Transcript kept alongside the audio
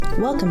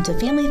Welcome to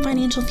Family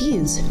Financial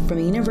Fuse from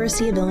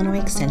University of Illinois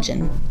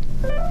Extension.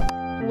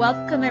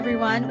 Welcome,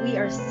 everyone. We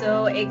are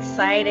so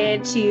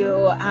excited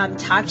to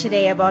talk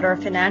today about our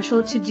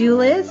financial to-do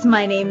list.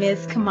 My name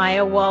is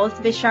Kamaya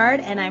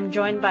Wallace-Bichard, and I'm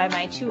joined by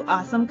my two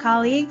awesome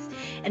colleagues,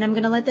 and I'm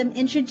going to let them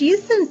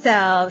introduce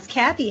themselves.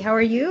 Kathy, how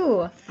are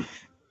you?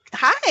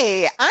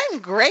 Hi, I'm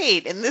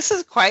great. And this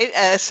is quite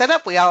a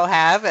setup we all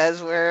have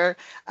as we're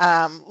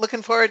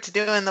looking forward to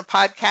doing the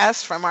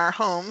podcast from our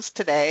homes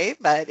today,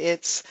 but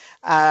it's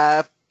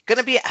going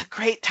to be a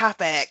great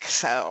topic,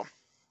 so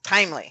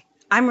timely.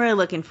 I'm really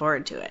looking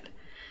forward to it.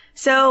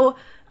 So,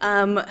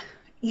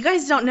 you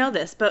guys don't know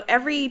this, but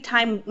every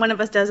time one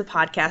of us does a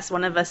podcast,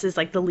 one of us is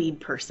like the lead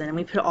person, and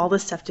we put all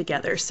this stuff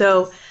together.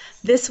 So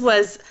this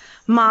was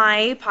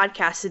my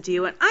podcast to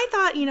do, and I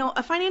thought,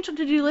 a financial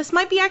to-do list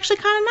might be actually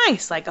kind of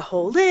nice, like a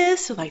whole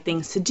list of like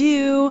things to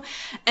do.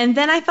 And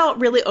then I felt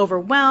really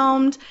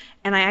overwhelmed,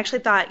 and I actually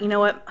thought, you know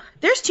what,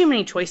 there's too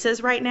many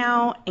choices right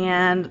now,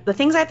 and the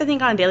things I have to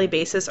think on a daily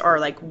basis are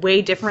like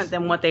way different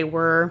than what they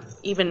were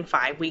even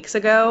 5 weeks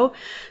ago.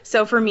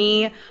 So for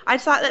me, I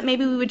thought that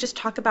maybe we would just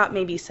talk about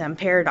maybe some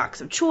paradox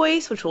of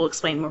choice, which we'll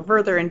explain more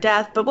further in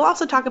depth, but we'll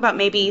also talk about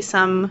maybe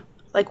some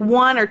like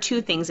one or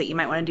two things that you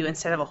might want to do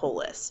instead of a whole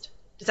list.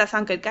 Does that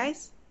sound good,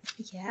 guys?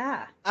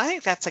 Yeah. I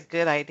think that's a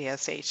good idea,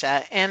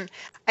 Seisha. And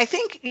I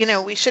think,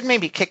 we should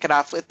maybe kick it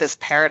off with this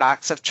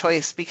paradox of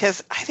choice,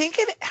 because I think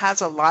it has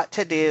a lot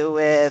to do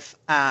with,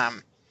 the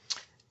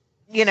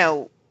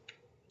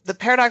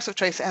paradox of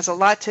choice has a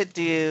lot to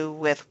do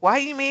with why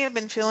you may have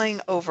been feeling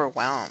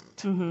overwhelmed.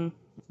 Mm-hmm.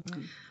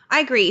 I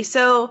agree.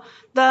 So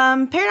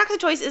the paradox of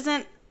choice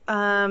isn't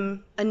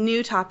a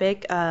new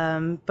topic,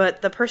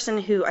 but the person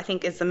who I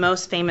think is the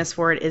most famous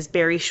for it is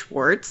Barry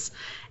Schwartz.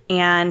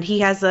 And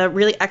he has a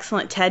really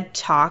excellent TED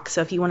Talk,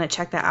 so if you want to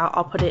check that out,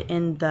 I'll put it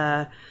in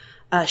the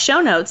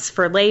show notes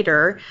for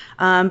later.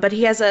 But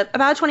he has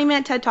about a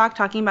 20-minute TED Talk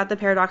talking about the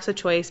paradox of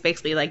choice,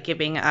 basically like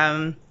giving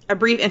a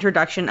brief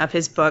introduction of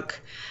his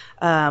book,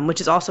 which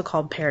is also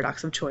called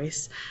Paradox of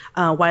Choice,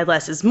 Why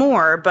Less is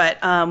More. But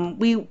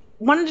we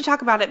wanted to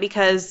talk about it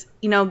because,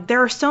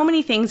 there are so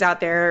many things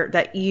out there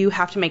that you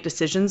have to make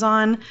decisions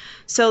on.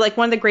 So like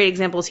one of the great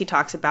examples he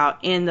talks about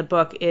in the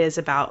book is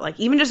about like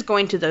even just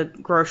going to the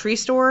grocery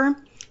store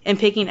and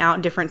picking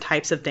out different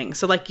types of things.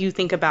 So like you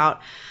think about,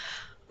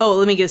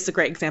 let me give this a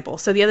great example.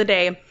 So the other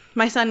day,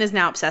 my son is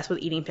now obsessed with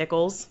eating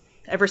pickles.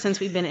 Ever since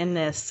we've been in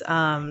this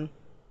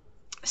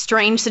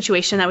strange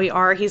situation that we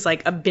are, he's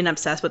like been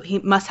obsessed with, he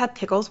must have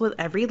pickles with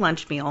every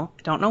lunch meal.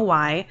 I don't know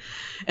why.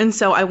 And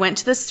so I went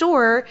to the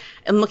store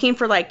and looking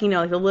for like the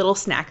little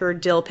snacker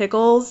dill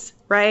pickles,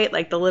 right?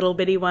 Like the little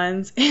bitty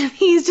ones. And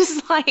he's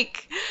just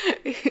like,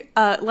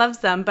 loves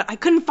them, but I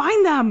couldn't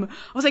find them.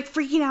 I was like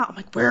freaking out. I'm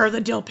like, where are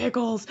the dill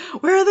pickles?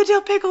 Where are the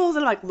dill pickles?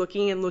 And I'm like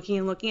looking and looking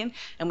and looking.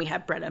 And we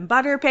have bread and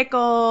butter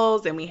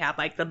pickles, and we have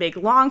like the big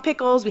long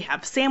pickles. We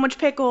have sandwich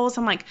pickles.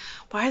 I'm like,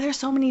 why are there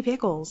so many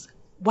pickles?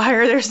 Why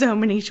are there so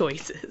many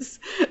choices?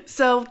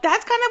 So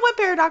that's kind of what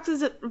paradox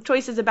of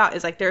choice is about,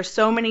 is like there's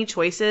so many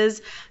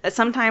choices that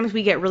sometimes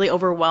we get really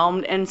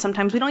overwhelmed, and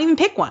sometimes we don't even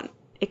pick one.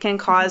 It can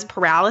cause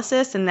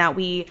paralysis, and that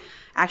we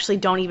actually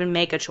don't even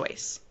make a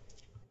choice.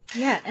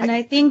 Yeah, and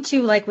I think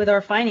too, like with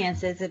our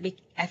finances,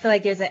 I feel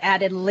like there's an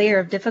added layer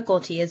of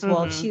difficulty as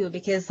well too,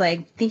 because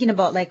like thinking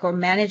about like or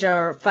manage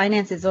our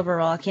finances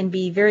overall can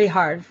be very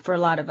hard for a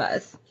lot of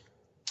us.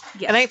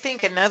 Yeah. And I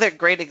think another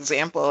great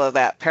example of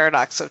that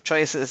paradox of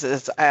choices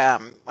is I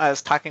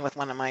was talking with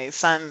one of my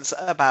sons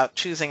about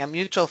choosing a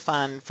mutual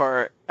fund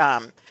to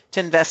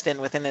invest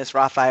in within his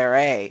Roth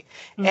IRA.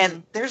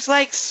 And there's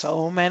like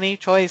so many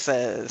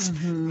choices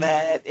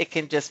that it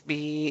can just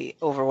be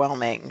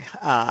overwhelming.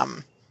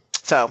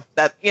 So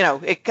that,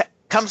 it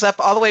comes up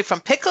all the way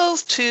from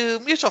pickles to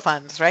mutual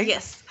funds, right?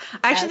 Yes.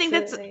 I actually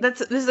think this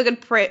is a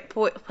good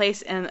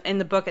place in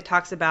the book. It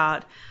talks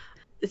about,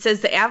 it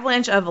says the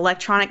avalanche of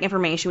electronic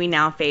information we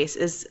now face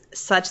is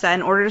such that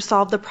in order to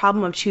solve the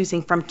problem of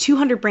choosing from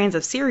 200 brands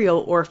of cereal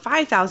or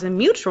 5,000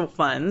 mutual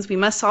funds, we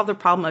must solve the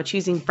problem of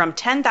choosing from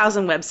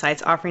 10,000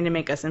 websites offering to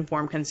make us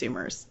informed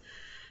consumers.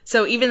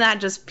 So even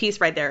that just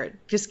piece right there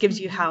just gives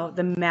you how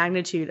the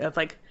magnitude of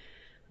like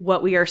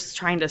what we are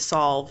trying to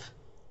solve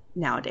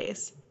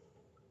nowadays.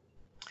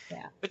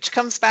 Yeah. Which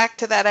comes back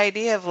to that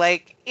idea of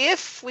like,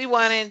 if we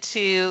wanted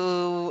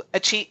to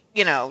achieve,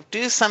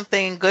 do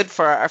something good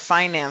for our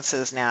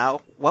finances now,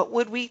 what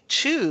would we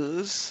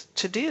choose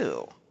to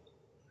do?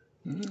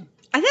 I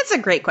think that's a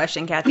great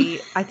question, Kathy.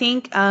 I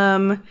think,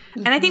 and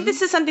I think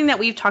this is something that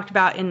we've talked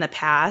about in the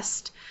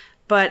past,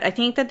 but I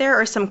think that there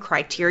are some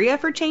criteria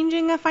for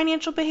changing a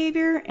financial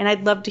behavior, and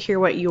I'd love to hear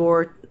what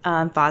your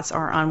thoughts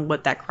are on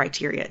what that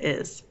criteria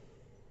is.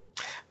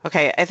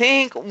 Okay, I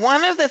think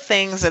one of the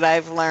things that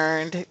I've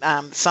learned,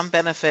 some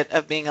benefit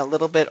of being a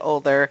little bit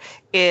older,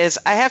 is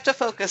I have to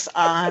focus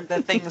on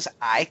the things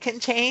I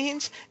can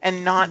change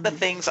and not the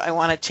things I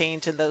want to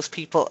change in those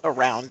people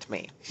around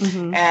me.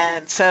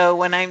 And so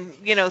when I'm,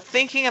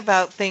 thinking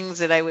about things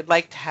that I would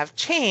like to have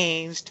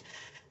changed,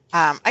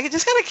 I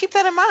just got to keep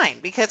that in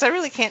mind because I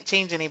really can't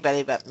change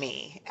anybody but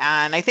me.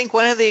 And I think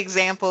one of the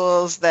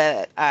examples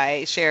that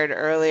I shared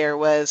earlier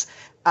was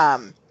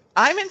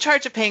I'm in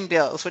charge of paying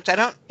bills, which I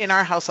don't in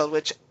our household,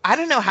 which I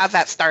don't know how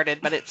that started,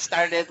 but it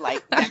started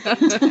like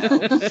decades ago.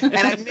 And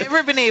I've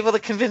never been able to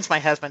convince my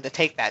husband to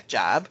take that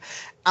job.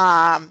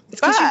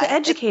 It's because you're the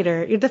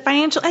educator. You're the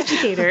financial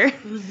educator.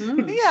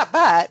 Yeah,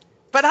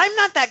 but I'm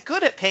not that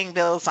good at paying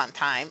bills on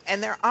time,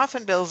 and there are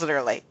often bills that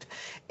are late.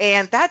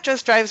 And that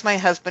just drives my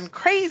husband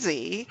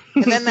crazy,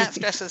 and then that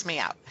stresses me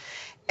out.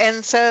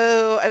 And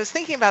so I was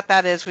thinking about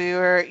that as we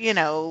were,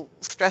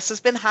 stress has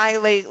been high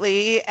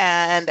lately,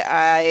 and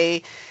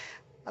I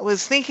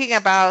was thinking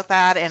about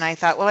that, and I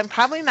thought, well, I'm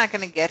probably not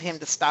going to get him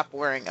to stop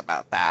worrying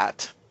about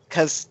that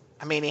because,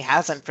 he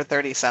hasn't for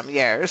 30 some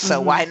years,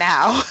 so why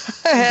now?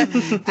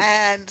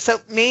 And so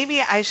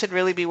maybe I should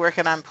really be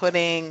working on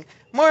putting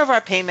more of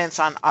our payments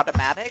on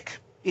automatic,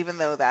 even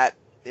though that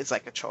is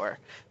like a chore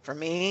for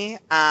me.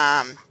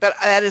 But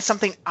that is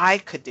something I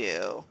could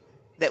do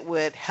that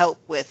would help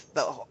with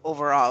the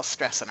overall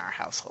stress in our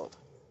household.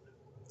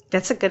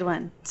 That's a good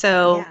one.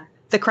 So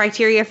the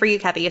criteria for you,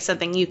 Kathy, is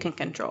something you can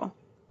control,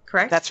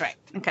 correct? That's right.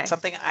 Okay.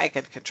 Something I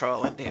could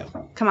control and do.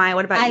 Kamai,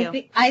 what about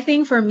you? I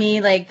think for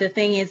me, like the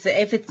thing is,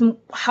 if it's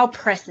how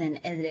pressing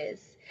it is,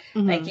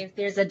 like if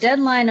there's a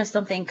deadline of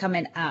something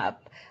coming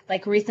up,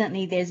 like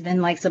recently there's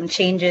been like some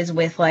changes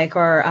with like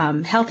our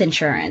health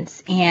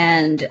insurance,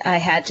 and I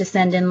had to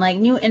send in like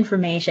new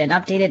information,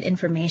 updated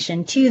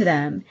information to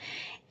them.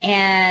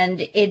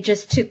 And it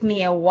just took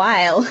me a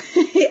while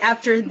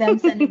after them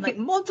sending like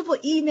multiple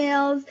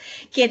emails,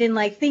 getting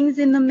like things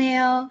in the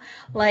mail,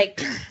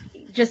 like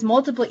just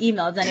multiple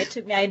emails. And it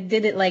took me, I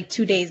did it like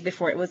 2 days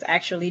before it was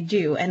actually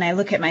due. And I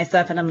look at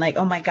myself and I'm like,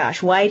 oh my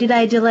gosh, why did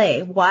I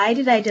delay? Why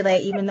did I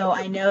delay? Even though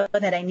I know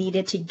that I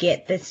needed to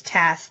get this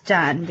task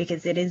done,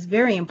 because it is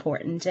very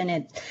important, and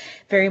it's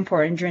very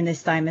important during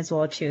this time as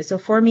well too. So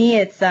for me,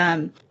 it's,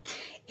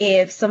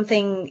 if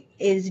something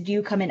is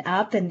due coming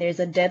up and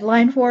there's a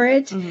deadline for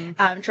it,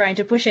 I'm trying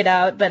to push it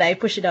out, but I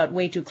push it out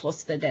way too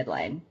close to the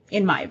deadline,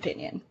 in my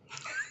opinion.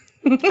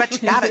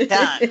 But you got it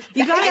done.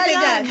 You got it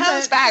done. It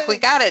comes back. We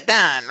got it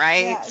done,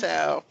 right? Yeah.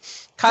 So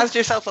caused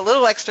yourself a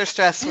little extra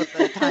stress with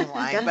the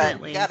timeline, but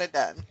we got it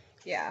done.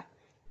 Yeah.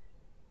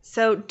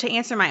 So to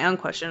answer my own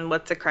question,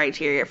 what's the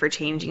criteria for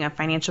changing a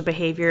financial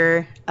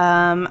behavior?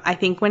 I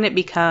think when it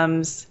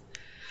becomes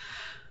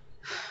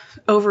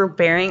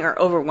overbearing or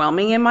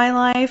overwhelming in my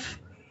life.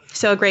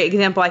 So a great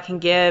example I can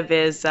give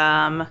is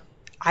I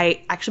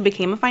actually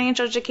became a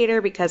financial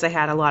educator because I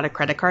had a lot of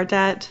credit card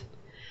debt.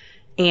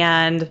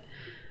 And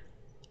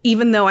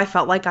even though I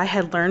felt like I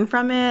had learned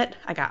from it,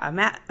 I got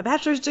a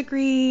bachelor's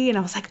degree, and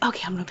I was like,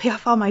 okay, I'm going to pay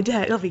off all my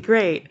debt. It'll be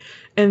great.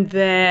 And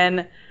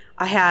then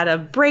I had a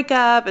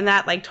breakup, and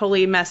that like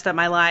totally messed up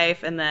my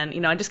life. And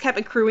then, I just kept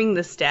accruing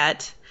this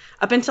debt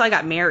up until I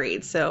got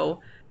married.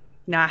 So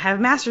now I have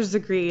a master's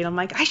degree, and I'm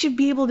like, I should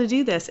be able to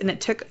do this. And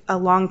it took a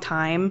long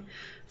time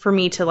for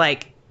me to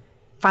like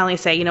finally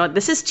say, you know what,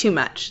 this is too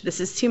much. This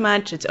is too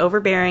much. It's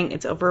overbearing.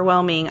 It's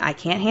overwhelming. I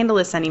can't handle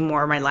this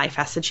anymore. My life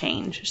has to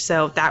change.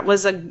 So that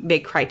was a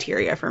big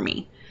criteria for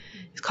me.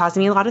 It's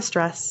causing me a lot of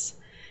stress,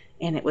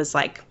 and it was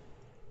like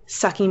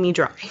sucking me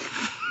dry.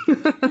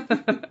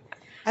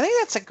 I think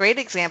that's a great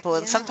example,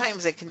 and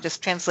sometimes it can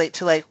just translate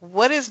to like,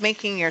 what is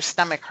making your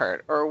stomach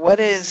hurt, or what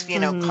is,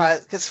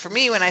 because for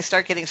me, when I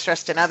start getting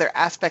stressed in other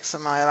aspects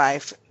of my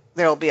life,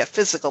 there will be a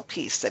physical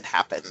piece that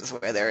happens,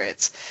 whether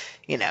it's,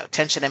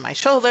 tension in my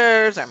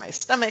shoulders or my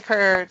stomach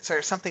hurts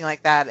or something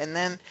like that. And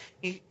then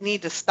you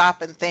need to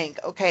stop and think,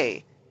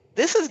 okay,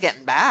 this is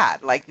getting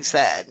bad. Like you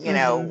said,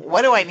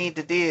 what do I need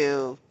to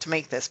do to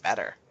make this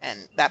better?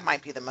 And that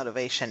might be the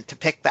motivation to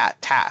pick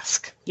that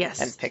task. Yes.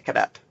 And pick it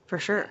up. For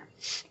sure.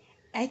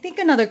 I think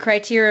another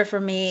criteria for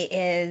me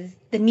is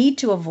the need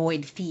to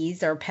avoid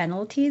fees or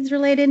penalties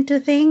related to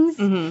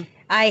things.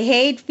 I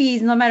hate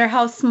fees no matter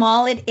how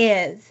small it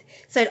is.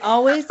 So it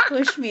always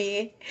pushed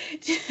me,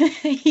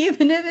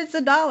 even if it's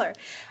 $1.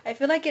 I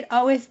feel like it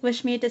always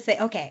pushed me to say,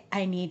 okay,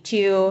 I need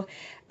to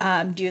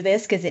do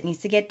this because it needs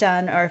to get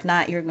done, or if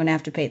not, you're going to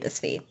have to pay this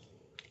fee.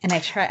 And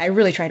I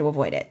really try to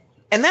avoid it.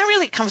 And that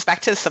really comes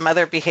back to some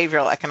other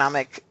behavioral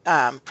economic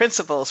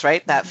principles,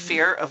 right? That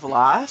fear of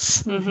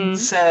loss.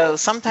 So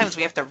sometimes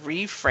we have to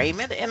reframe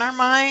it in our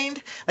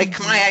mind. Like,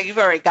 Kamaya, you've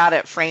already got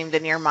it framed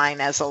in your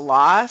mind as a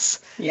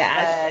loss.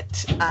 Yeah.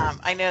 But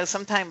I know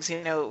sometimes,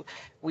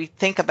 we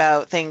think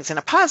about things in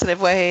a positive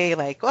way,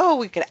 like, oh,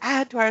 we could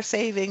add to our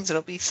savings.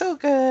 It'll be so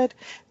good.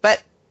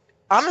 But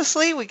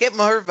honestly, we get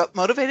more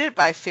motivated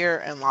by fear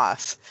and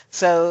loss.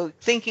 So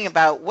thinking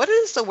about what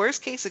is the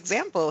worst case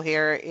example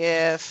here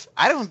if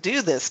I don't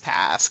do this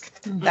task,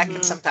 that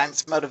can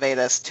sometimes motivate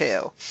us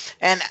too.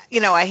 And,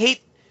 I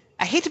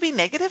hate to be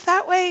negative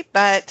that way,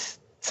 but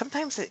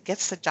sometimes it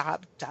gets the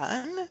job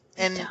done.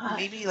 And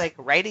maybe like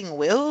writing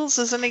wills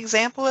is an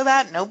example of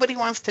that. Nobody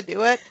wants to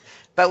do it,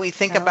 but we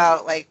think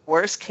about like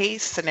worst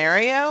case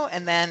scenario,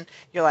 and then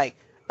you're like,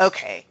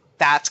 okay,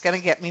 that's going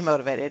to get me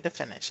motivated to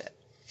finish it.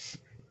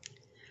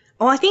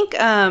 Well, I think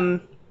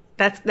that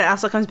that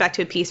also comes back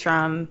to a piece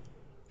from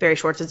Barry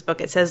Schwartz's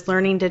book. It says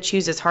learning to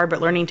choose is hard,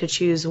 but learning to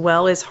choose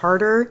well is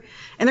harder.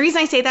 And the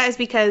reason I say that is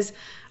because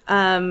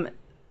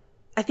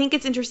I think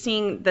it's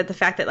interesting that the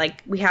fact that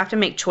like we have to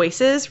make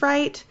choices,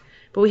 right?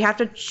 But we have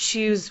to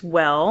choose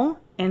well.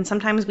 And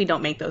sometimes we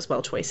don't make those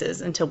well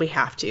choices until we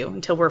have to,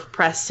 until we're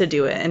pressed to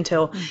do it,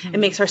 until it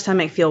makes our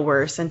stomach feel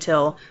worse,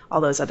 until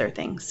all those other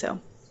things. So.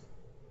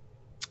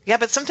 Yeah,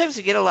 but sometimes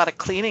you get a lot of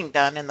cleaning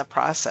done in the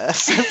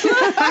process.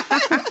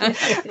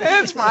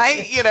 That's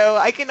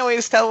I can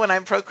always tell when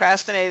I'm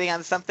procrastinating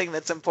on something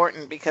that's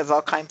important because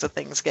all kinds of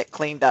things get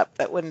cleaned up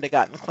that wouldn't have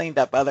gotten cleaned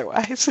up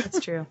otherwise.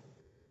 That's true.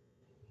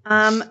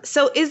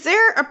 So is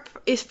there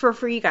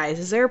for you guys,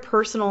 is there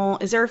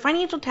a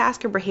financial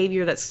task or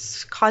behavior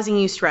that's causing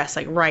you stress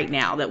like right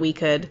now that we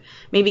could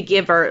maybe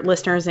give our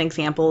listeners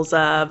examples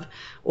of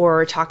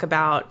or talk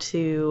about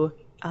to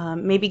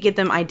maybe give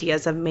them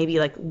ideas of maybe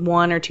like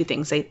one or two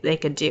things they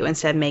could do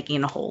instead of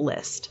making a whole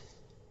list?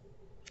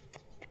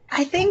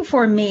 I think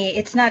for me,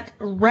 it's not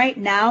right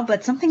now,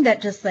 but something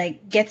that just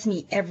like gets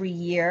me every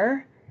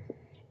year.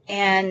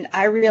 And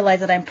I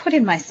realize that I'm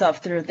putting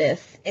myself through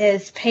this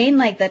is paying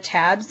like the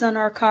tabs on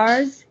our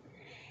cars.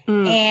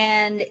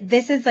 And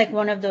this is like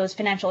one of those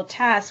financial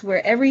tasks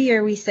where every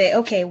year we say,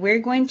 okay, we're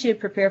going to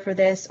prepare for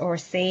this or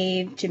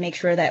save to make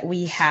sure that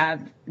we have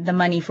the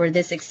money for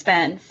this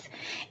expense.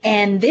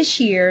 And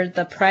this year,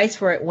 the price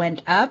for it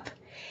went up.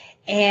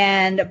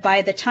 And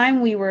by the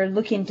time we were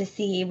looking to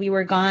see, we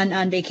were gone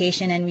on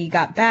vacation and we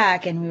got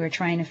back and we were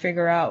trying to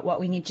figure out what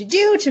we need to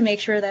do to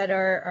make sure that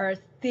our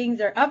things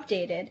are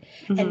updated.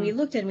 And we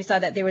looked and we saw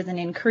that there was an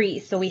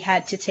increase. So we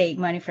had to take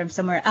money from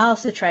somewhere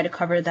else to try to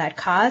cover that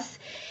cost.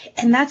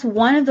 And that's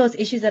one of those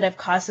issues that have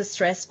caused us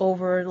stress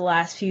over the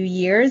last few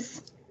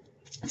years.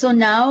 So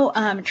now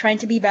I'm trying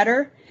to be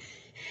better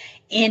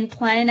in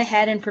planning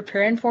ahead and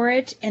preparing for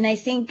it. And I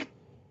think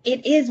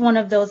it is one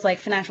of those like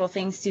financial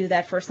things too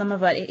that for some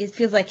of us, it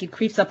feels like it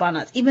creeps up on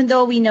us, even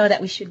though we know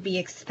that we should be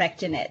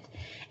expecting it.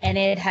 And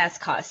it has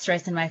caused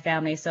stress in my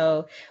family.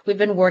 So we've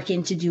been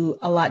working to do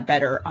a lot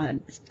better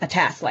on a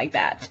task like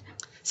that.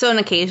 So an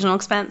occasional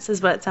expense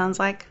is what it sounds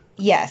like?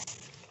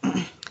 Yes.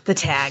 The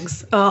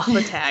tags. Oh,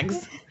 the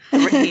tags.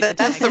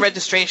 That's the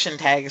registration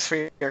tags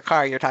for your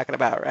car you're talking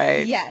about,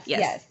 right? Yes.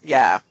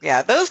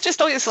 Yeah. Those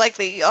just always all of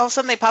a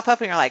sudden they pop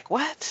up and you're like,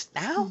 what?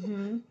 Now?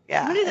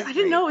 Yeah. I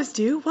didn't know it was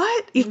due.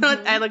 What? You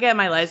know, I look at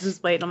my license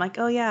plate and I'm like,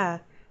 oh yeah,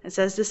 it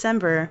says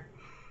December.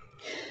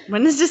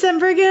 When is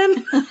December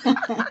again?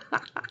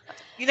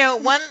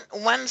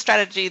 One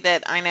strategy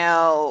that I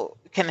know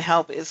can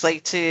help is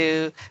like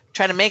to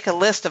try to make a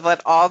list of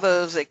what all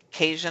those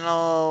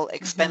occasional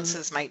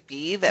expenses might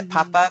be that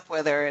pop up,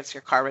 whether it's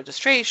your car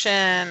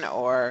registration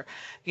or,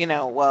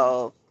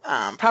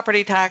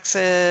 property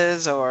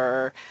taxes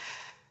or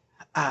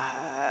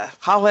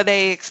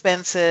holiday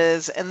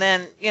expenses, and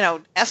then,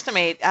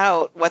 estimate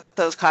out what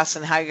those costs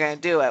and how you're going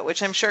to do it,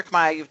 which I'm sure,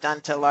 Kamaya, you've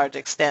done to a large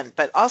extent,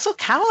 but also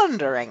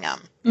calendaring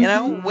them.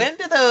 When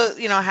do those,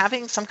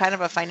 having some kind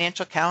of a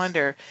financial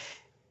calendar,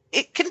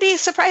 it can be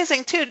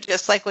surprising too,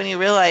 just like when you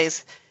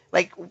realize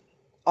like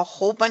a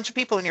whole bunch of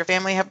people in your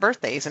family have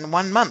birthdays in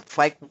 1 month.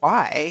 Like,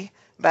 why?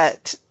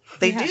 But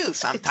they do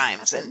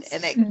sometimes.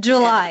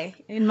 July.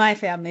 In my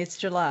family, it's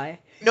July.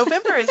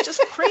 November is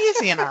just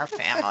crazy in our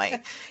family.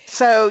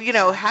 So,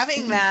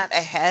 having that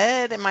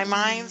ahead in my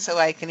mind so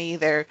I can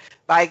either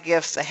buy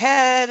gifts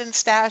ahead and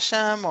stash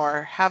them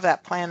or have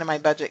that plan in my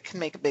budget can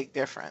make a big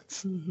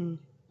difference.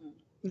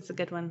 That's a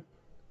good one.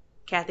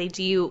 Kathy,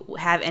 do you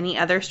have any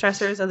other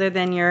stressors other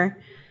than your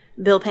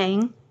bill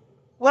paying?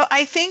 Well,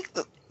 I think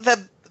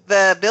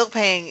the bill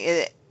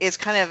paying is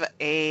kind of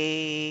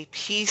a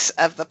piece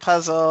of the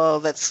puzzle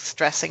that's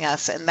stressing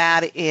us, and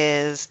that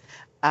is,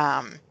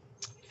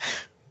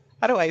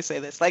 how do I say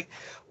this? Like,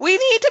 we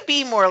need to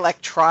be more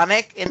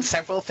electronic in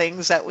several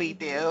things that we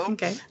do.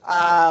 Okay.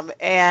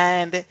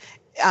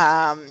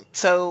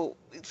 So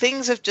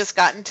things have just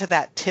gotten to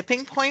that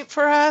tipping point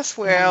for us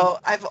where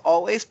I've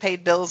always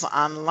paid bills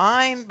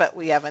online, but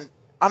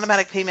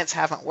automatic payments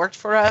haven't worked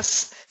for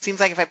us. Seems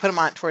like if I put them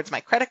on towards my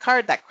credit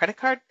card, that credit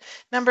card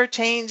number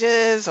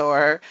changes,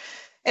 or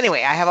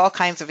anyway, I have all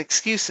kinds of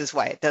excuses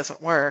why it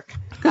doesn't work.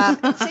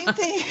 Same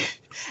thing.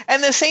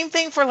 And the same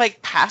thing for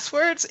like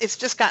passwords. It's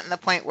just gotten to the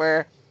point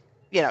where,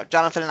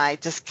 Jonathan and I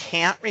just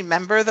can't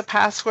remember the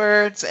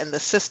passwords and the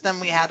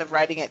system we had of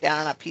writing it down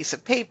on a piece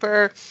of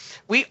paper.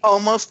 We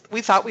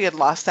thought we had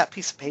lost that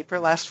piece of paper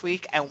last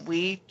week, and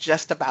we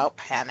just about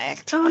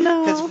panicked. Oh,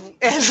 no.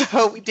 And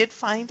so we did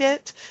find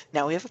it.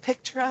 Now we have a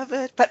picture of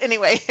it. But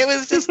anyway, it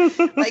was just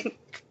like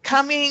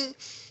coming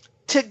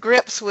to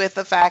grips with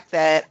the fact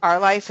that our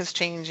life is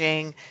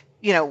changing,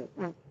 we don't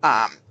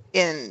want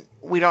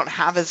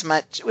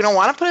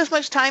to put as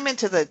much time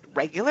into the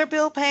regular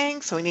bill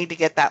paying, so we need to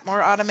get that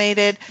more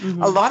automated.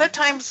 A lot of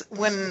times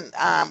when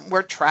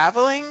we're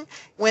traveling,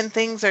 when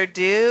things are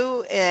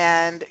due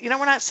and,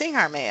 we're not seeing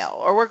our mail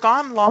or we're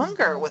gone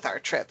longer with our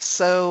trips.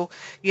 So,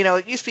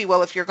 it used to be,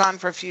 well, if you're gone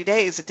for a few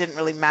days, it didn't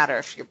really matter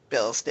if your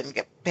bills didn't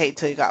get paid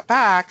till you got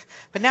back.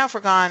 But now if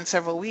we're gone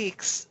several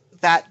weeks,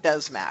 that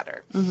does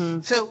matter.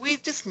 Mm-hmm. So we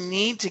just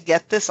need to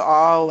get this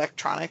all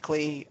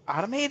electronically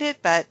automated,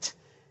 but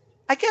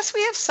I guess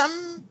we have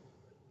some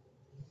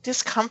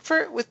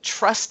discomfort with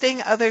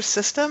trusting other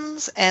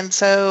systems. And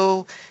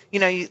so,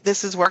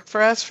 this has worked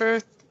for us for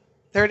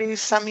 30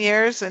 some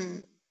years,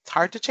 and it's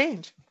hard to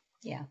change.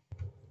 Yeah.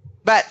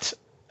 But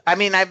I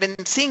mean, I've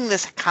been seeing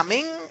this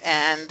coming,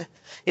 and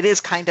it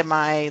is kind of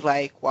my,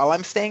 like, while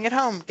I'm staying at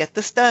home, get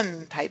this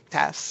done type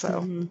task.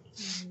 So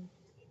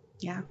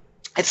Yeah.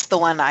 it's the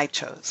one I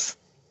chose.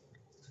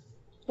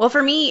 Well,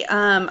 for me,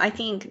 I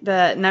think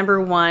the number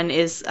one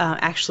is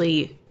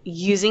actually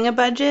using a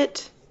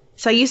budget.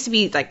 So I used to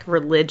be like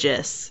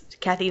religious.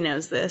 Kathy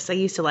knows this. I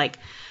used to like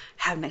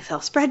have an Excel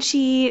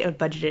spreadsheet. I would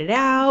budget it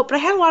out. But I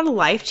had a lot of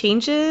life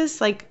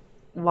changes, like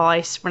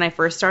when I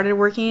first started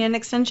working in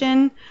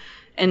Extension,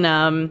 and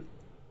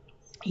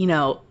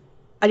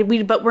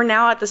but we're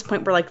now at this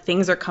point where like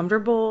things are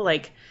comfortable.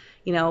 Like,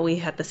 we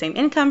had the same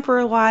income for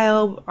a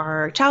while.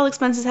 Our child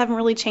expenses haven't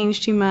really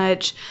changed too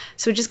much.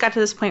 So we just got to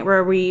this point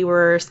where we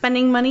were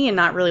spending money and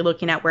not really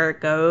looking at where it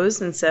goes.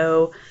 And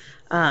so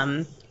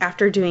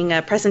after doing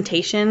a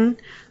presentation,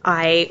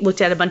 I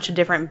looked at a bunch of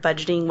different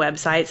budgeting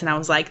websites, and I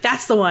was like,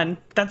 that's the one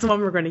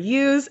we're going to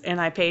use.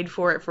 And I paid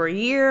for it for a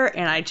year,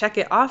 and I check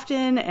it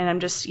often, and I'm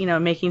just,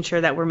 making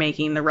sure that we're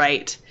making the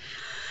right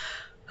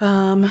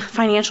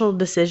financial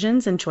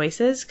decisions and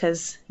choices,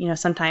 because,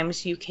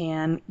 sometimes you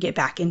can get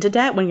back into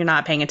debt when you're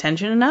not paying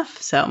attention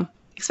enough. So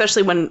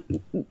especially when,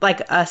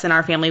 like us and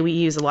our family, we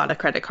use a lot of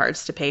credit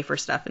cards to pay for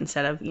stuff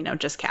instead of,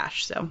 just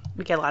cash. So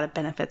we get a lot of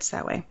benefits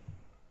that way.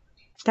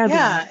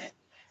 Yeah.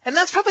 And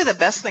that's probably the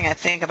best thing I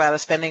think about a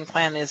spending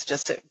plan is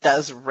just it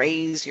does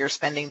raise your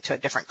spending to a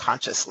different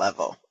conscious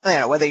level.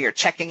 Whether you're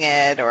checking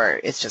it or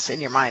it's just in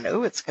your mind,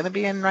 oh, it's going to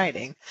be in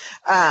writing.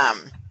 I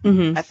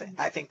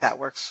think that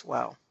works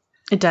well.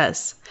 It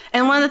does.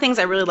 And one of the things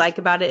I really like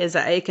about it is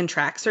that it can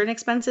track certain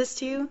expenses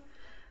too.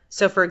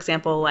 So for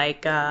example,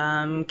 like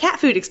cat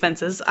food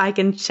expenses, I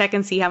can check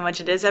and see how much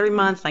it is every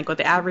month, like what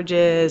the average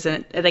is,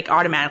 and it like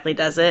automatically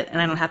does it,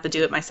 and I don't have to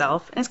do it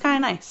myself. And it's kind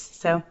of nice.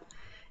 So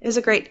is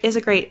a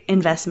great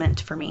investment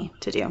for me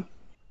to do.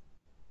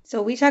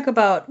 So we talk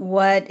about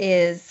what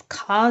is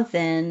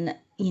causing,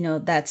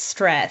 that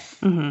stress.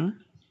 Mm-hmm.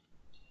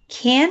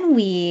 Can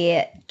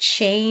we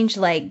change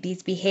like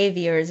these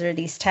behaviors or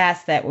these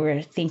tasks that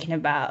we're thinking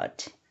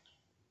about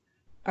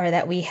or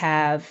that we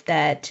have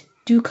that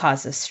do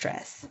cause us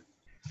stress?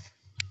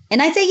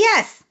 And I say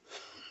yes.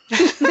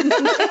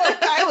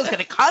 I was going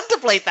to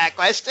contemplate that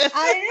question.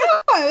 I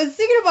know. I was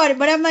thinking about it,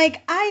 but I'm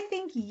like, I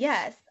think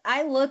yes.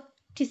 I look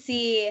to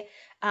see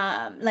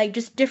like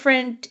just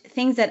different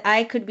things that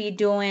I could be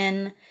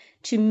doing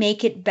to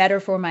make it better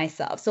for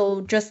myself.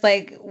 So just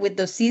like with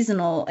those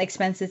seasonal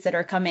expenses that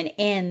are coming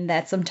in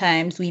that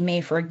sometimes we may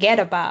forget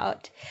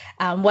about,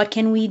 what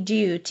can we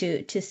do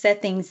to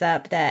set things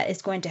up that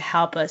is going to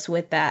help us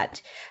with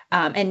that?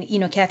 And,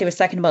 Kathy was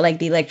talking about like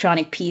the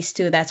electronic piece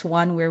too. That's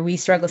one where we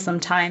struggle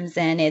sometimes.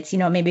 And it's,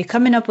 maybe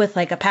coming up with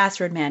like a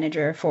password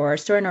manager for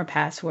storing our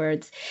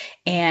passwords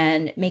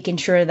and making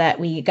sure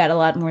that we got a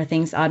lot more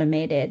things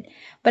automated.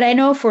 But I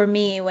know for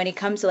me, when it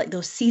comes to like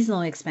those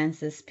seasonal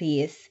expenses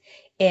piece,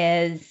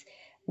 is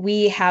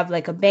we have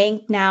like a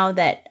bank now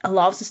that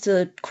allows us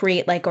to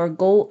create like our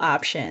goal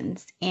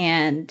options.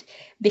 And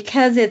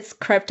because it's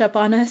crept up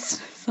on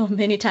us so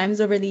many times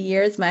over the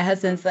years, my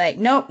husband's like,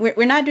 no,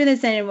 we're not doing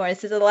this anymore.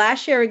 This is the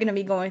last year we're going to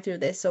be going through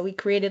this. So we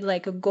created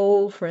like a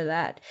goal for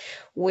that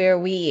where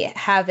we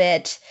have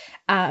it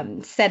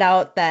set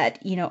out that,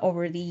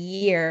 over the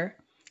year,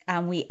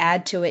 we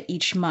add to it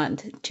each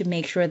month to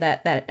make sure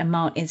that that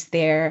amount is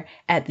there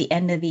at the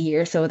end of the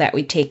year so that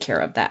we take care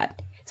of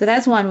that. So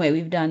that's one way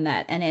we've done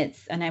that,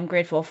 and I'm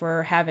grateful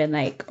for having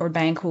like our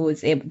bank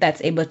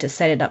that's able to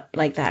set it up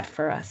like that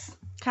for us.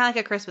 Kind of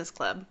like a Christmas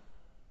club.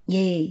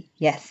 Yay!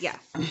 Yes. Yeah.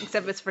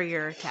 Except it's for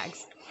your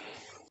tags.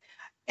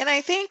 And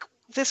I think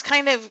this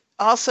kind of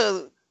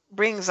also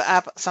brings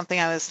up something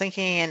I was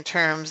thinking in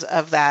terms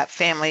of that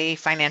family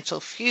financial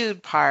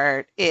feud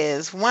part.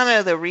 Is one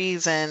of the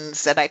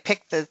reasons that I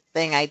picked the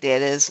thing I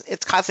did is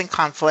it's causing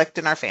conflict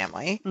in our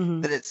family.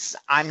 Mm-hmm. That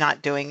I'm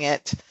not doing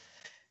it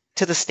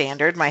to the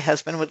standard my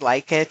husband would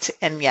like it,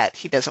 and yet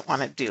he doesn't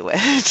want to do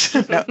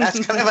it. No,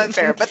 that's kind of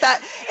unfair,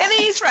 and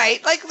he's right.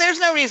 Like,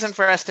 there's no reason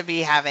for us to be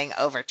having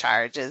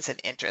overcharges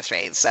and interest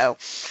rates. So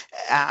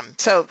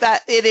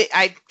that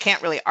I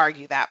can't really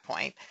argue that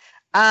point.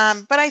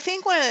 But I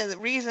think one of the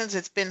reasons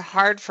it's been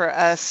hard for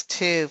us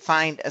to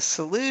find a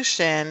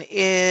solution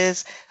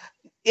is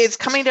it's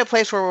coming to a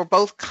place where we're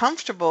both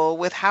comfortable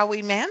with how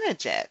we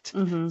manage it.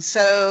 Mm-hmm.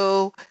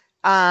 So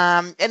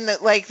and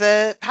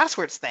the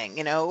passwords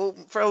thing,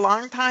 for a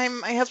long time,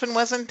 my husband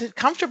wasn't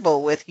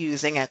comfortable with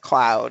using a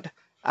cloud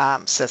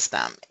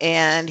system,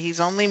 and he's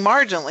only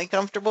marginally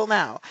comfortable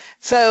now.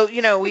 So,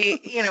 we,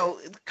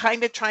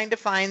 kind of trying to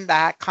find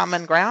that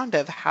common ground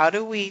of how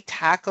do we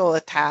tackle a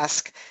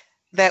task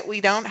that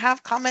we don't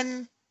have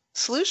common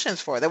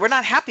solutions for, that we're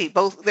not happy.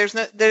 There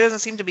doesn't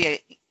seem to be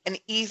an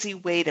easy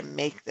way to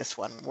make this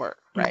one work,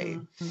 right?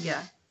 Mm-hmm.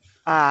 Yeah.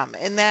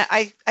 And that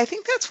I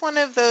think that's one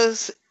of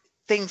those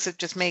things that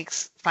just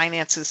makes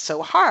finances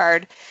so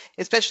hard,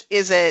 especially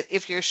is that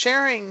if you're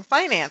sharing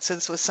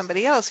finances with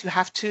somebody else, you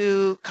have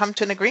to come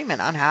to an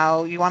agreement on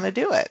how you want to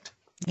do it.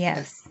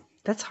 Yes.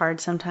 That's hard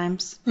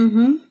sometimes.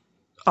 Mm-hmm.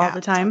 All the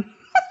time.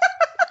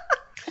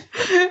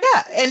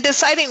 Yeah, and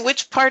deciding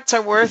which parts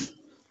are worth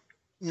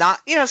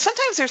not,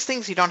 sometimes there's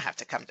things you don't have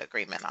to come to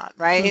agreement on,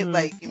 right? Mhm.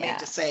 Like you may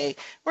just say,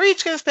 we're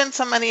each going to spend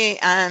some money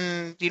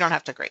and you don't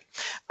have to agree.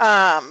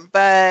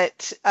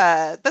 But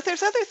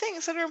there's other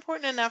things that are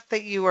important enough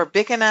that you are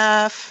big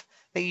enough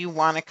that you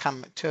want to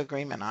come to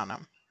agreement on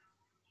them.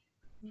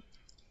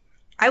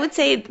 I would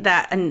say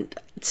that, and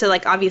so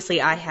like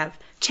obviously I have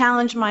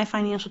challenged my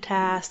financial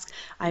tasks.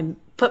 I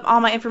put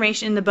all my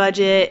information in the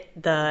budget.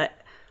 The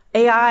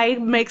AI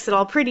makes it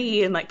all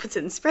pretty and like puts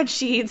it in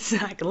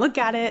spreadsheets. I can look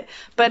at it.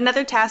 But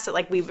another task that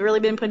like we've really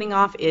been putting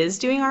off is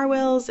doing our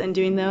wills and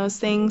doing those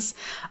things.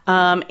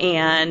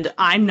 And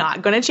I'm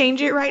not going to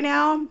change it right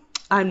now.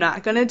 I'm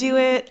not going to do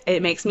it.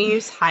 It makes me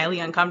highly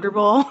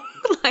uncomfortable.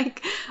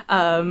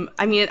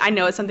 I mean, I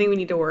know it's something we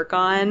need to work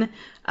on.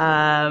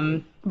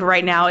 But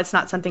right now it's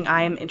not something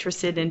I am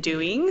interested in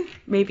doing,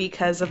 maybe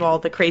because of all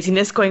the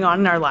craziness going on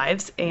in our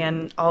lives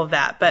and all of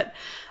that. But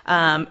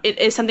it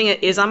is something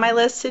that is on my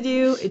list to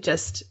do. It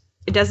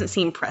doesn't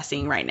seem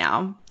pressing right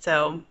now.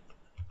 So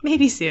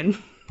maybe soon.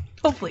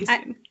 Hopefully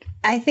soon.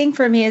 I think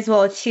for me as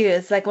well too,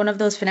 it's like one of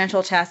those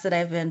financial tasks that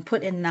I've been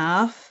put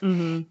enough.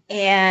 Mm-hmm.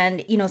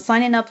 And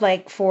signing up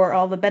like for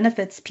all the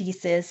benefits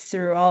pieces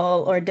through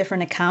all or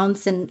different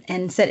accounts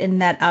and setting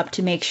that up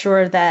to make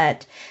sure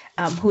that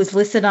who's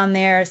listed on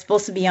there is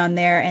supposed to be on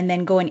there, and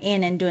then going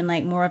in and doing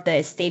like more of the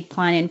estate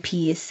planning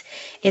piece.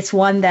 It's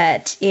one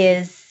that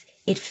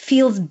it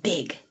feels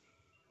big.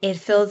 It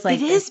feels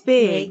like it is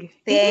big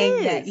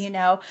thing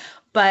that,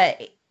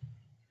 but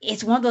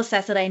it's one of those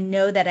tasks that I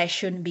know that I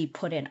shouldn't be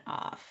putting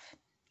off.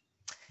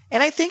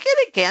 And I think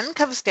it again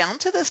comes down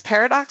to this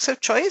paradox of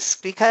choice,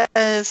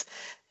 because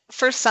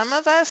for some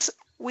of us,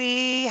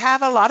 we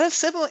have a lot of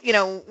siblings,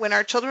 when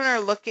our children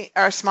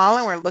are small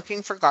and we're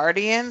looking for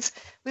guardians,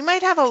 we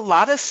might have a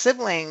lot of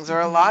siblings or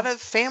a lot of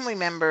family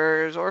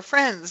members or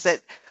friends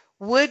that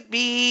would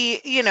be,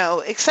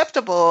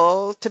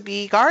 acceptable to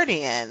be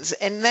guardians.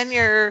 And then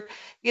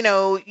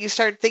you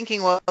start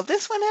thinking, well,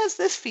 this one has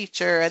this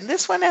feature and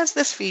this one has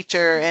this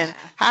feature. And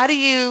how do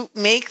you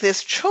make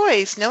this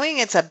choice knowing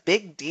it's a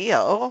big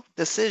deal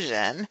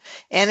decision?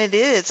 And it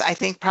is, I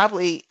think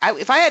probably,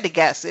 if I had to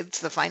guess, it's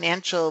the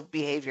financial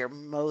behavior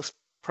most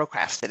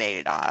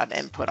procrastinated on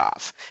and put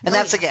off. And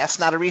that's a guess,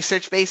 not a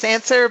research-based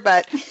answer,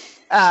 but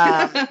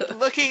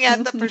looking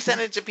at the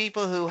percentage of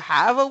people who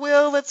have a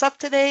will that's up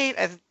to date,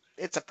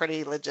 it's a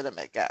pretty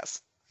legitimate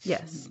guess.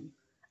 Yes.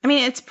 I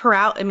mean, it's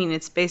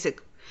basic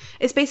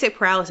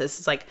paralysis.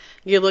 It's like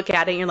you look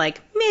at it and you're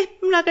like, meh,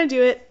 I'm not going to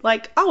do it.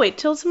 Like, I'll wait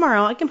till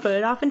tomorrow. I can put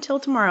it off until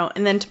tomorrow.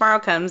 And then tomorrow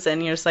comes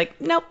and you're just like,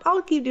 nope,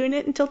 I'll keep doing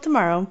it until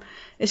tomorrow.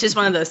 It's just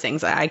one of those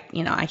things that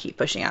I keep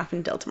pushing off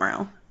until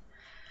tomorrow.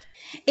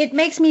 It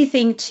makes me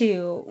think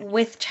too,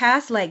 with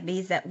tasks like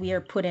these that we are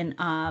putting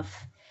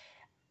off,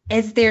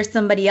 is there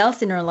somebody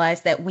else in our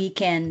lives that we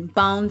can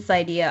bounce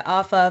idea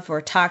off of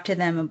or talk to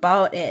them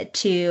about it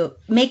to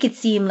make it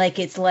seem like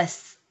it's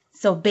less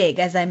so big,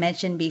 as I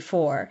mentioned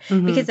before?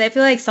 Mm-hmm. Because I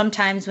feel like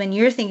sometimes when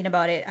you're thinking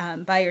about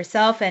it by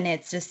yourself and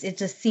it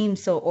just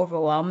seems so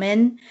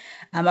overwhelming.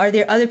 Are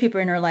there other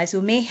people in our lives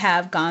who may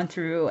have gone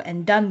through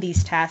and done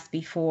these tasks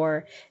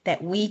before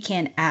that we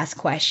can ask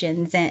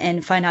questions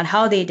and find out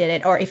how they did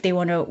it, or if they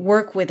want to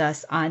work with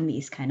us on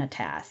these kind of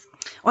tasks?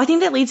 Well, I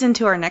think that leads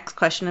into our next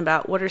question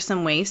about what are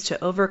some ways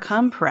to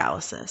overcome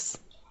paralysis?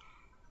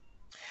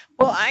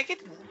 Well, I could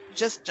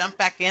just jump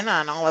back in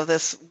on all of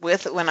this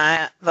with the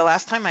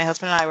last time my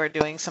husband and I were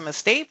doing some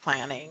estate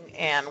planning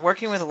and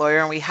working with a lawyer,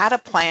 and we had a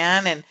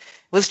plan and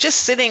was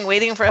just sitting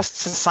waiting for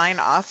us to sign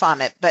off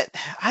on it. But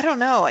I don't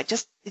know,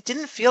 it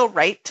didn't feel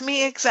right to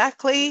me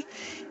exactly.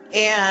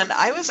 And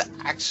I was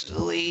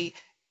actually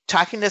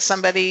talking to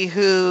somebody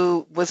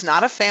who was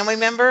not a family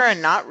member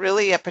and not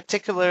really a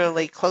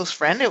particularly close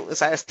friend. I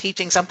was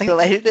teaching something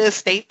related to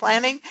estate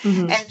planning,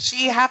 and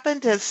she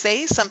happened to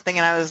say something,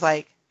 and I was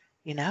like,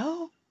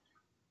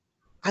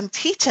 I'm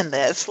teaching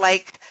this.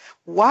 Like,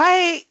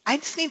 why? I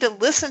just need to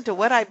listen to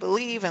what I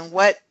believe and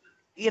what,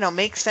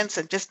 makes sense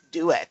and just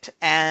do it.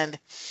 And,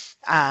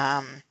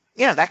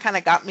 that kind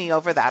of got me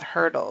over that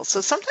hurdle. So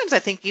sometimes I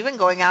think even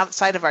going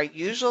outside of our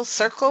usual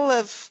circle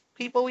of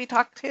people we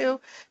talk to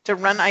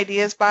run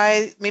ideas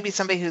by, maybe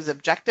somebody who's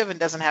objective and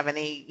doesn't have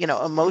any,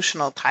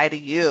 emotional tie to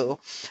you,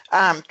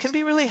 can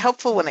be really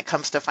helpful when it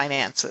comes to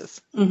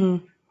finances.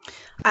 Mm-hmm.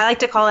 I like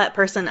to call that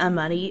person a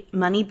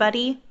money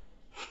buddy.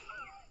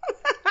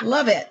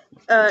 Love it.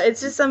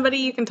 It's just somebody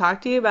you can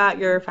talk to about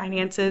your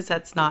finances.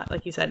 That's not,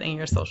 like you said, in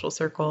your social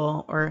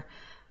circle, or,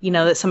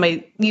 that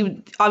somebody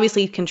you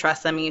obviously can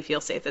trust them and you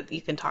feel safe that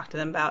you can talk to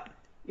them about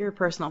your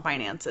personal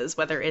finances,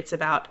 whether it's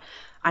about,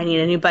 I need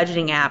a new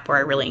budgeting app, or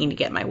I really need to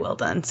get my will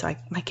done so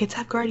my kids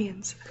have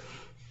guardians.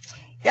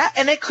 Yeah,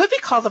 and it could be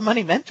called a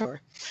money mentor.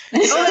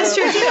 that's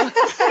true too.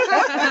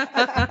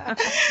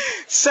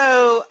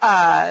 So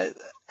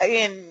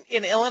in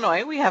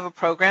Illinois, we have a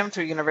program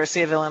through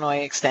University of Illinois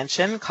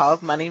Extension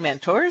called Money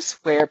Mentors,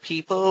 where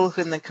people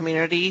in the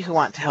community who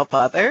want to help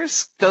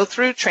others go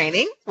through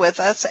training with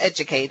us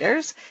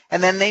educators,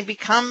 and then they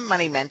become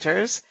money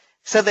mentors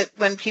so that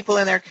when people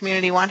in their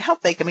community want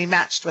help, they can be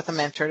matched with a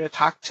mentor to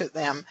talk to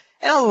them.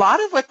 And a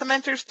lot of what the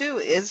mentors do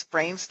is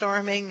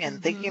brainstorming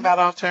and thinking about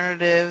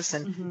alternatives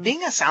and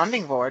being a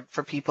sounding board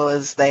for people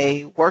as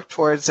they work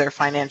towards their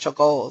financial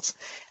goals.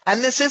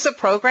 And this is a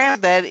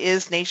program that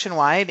is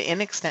nationwide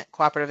in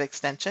cooperative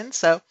extension,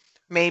 so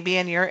maybe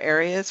in your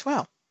area as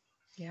well.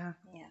 Yeah.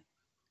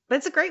 But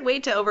it's a great way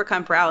to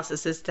overcome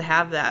paralysis is to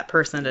have that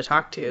person to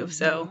talk to.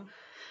 So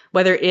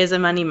whether it is a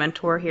money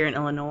mentor here in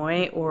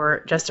Illinois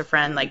or just a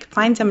friend, like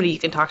find somebody you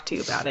can talk to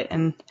about it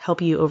and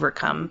help you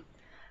overcome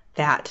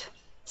that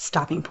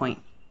stopping point.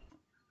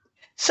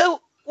 So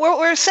what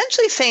we're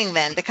essentially saying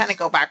then, to kind of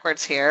go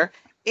backwards here,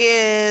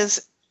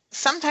 is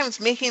sometimes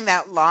making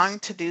that long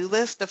to-do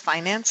list of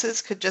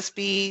finances could just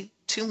be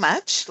too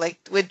much, like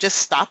would just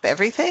stop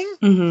everything.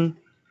 Mm-hmm.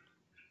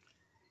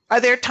 Are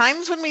there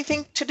times when we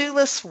think to-do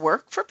lists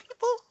work for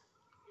people?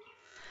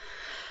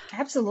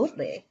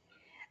 Absolutely.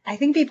 I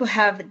think people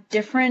have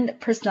different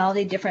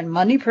personality, different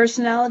money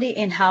personality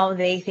in how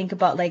they think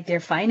about like their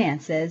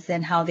finances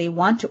and how they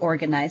want to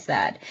organize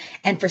that.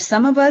 And for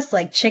some of us,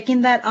 like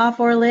checking that off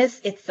our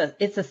list, it's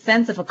a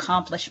sense of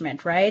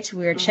accomplishment, right?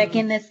 We're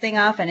checking this thing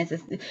off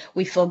and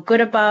we feel good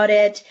about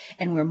it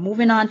and we're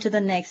moving on to the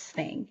next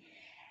thing.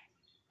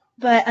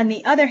 But on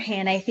the other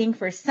hand, I think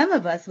for some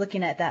of us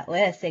looking at that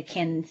list, it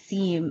can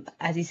seem,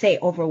 as you say,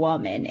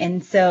 overwhelming.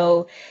 And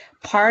so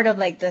part of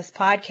like this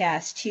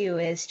podcast too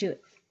is to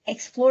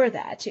explore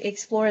that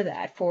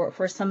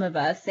for some of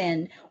us.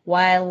 And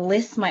while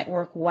lists might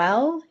work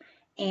well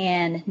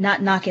and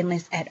not knocking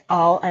lists at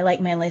all, I like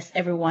my list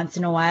every once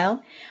in a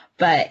while,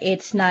 but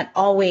it's not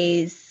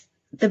always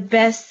the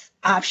best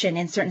option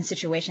in certain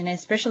situations,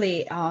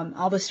 especially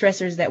all the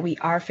stressors that we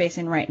are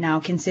facing right now,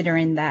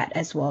 considering that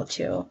as well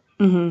too.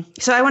 Mm-hmm.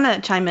 So I want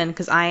to chime in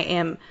because I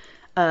am,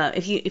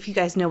 if you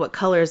guys know what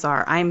colors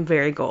are, I'm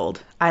very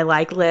gold. I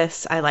like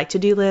lists. I like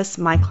to-do lists.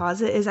 My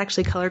closet is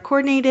actually color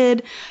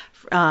coordinated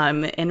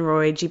in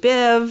Roy G.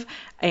 Biv,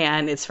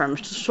 and it's from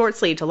short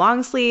sleeve to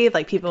long sleeve.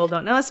 Like people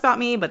don't know this about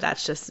me, but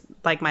that's just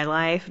like my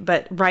life.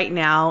 But right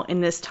now in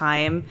this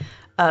time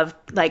of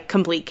like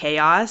complete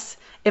chaos,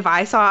 if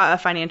I saw a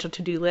financial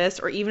to-do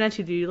list or even a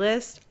to-do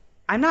list,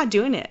 I'm not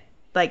doing it.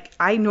 Like,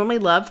 I normally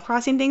love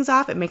crossing things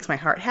off. It makes my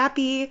heart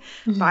happy,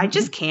 but I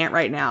just can't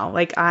right now.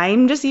 Like,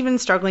 I'm just even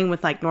struggling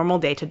with, like, normal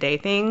day-to-day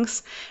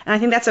things. And I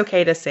think that's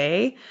okay to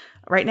say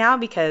right now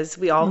because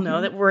we all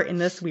know that we're in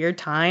this weird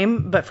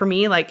time. But for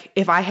me, like,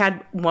 if I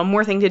had one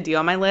more thing to do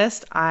on my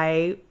list,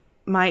 I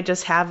might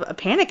just have a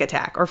panic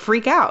attack or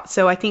freak out.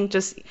 So I think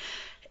just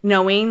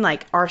knowing,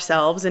 like,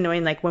 ourselves and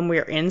knowing, like, when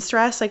we're in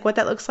stress, like, what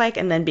that looks like,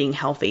 and then being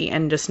healthy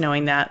and just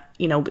knowing that,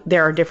 you know,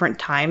 there are different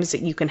times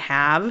that you can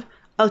have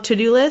a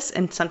to-do list,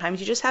 and sometimes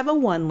you just have a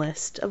one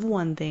list of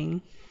one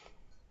thing.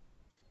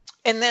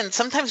 And then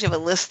sometimes you have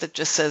a list that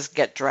just says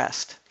get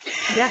dressed.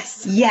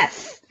 Yes.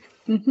 Yes.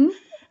 Mm-hmm.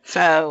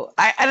 So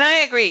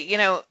I agree, you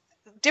know,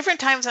 different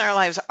times in our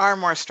lives are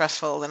more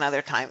stressful than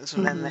other times.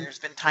 And there's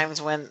been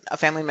times when a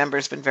family member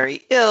has been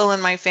very ill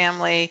in my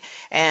family,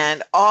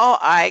 and all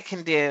I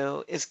can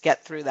do is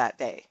get through that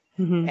day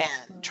and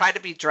try to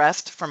be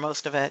dressed for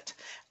most of it.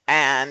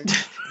 And,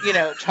 you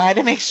know, try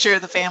to make sure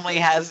the family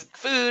has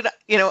food,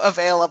 you know,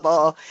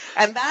 available.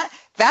 And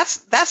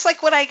that's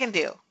like what I can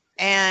do.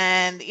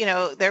 And, you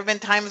know, there have been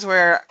times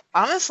where,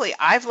 honestly,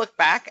 I've looked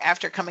back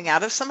after coming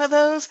out of some of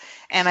those,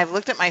 and I've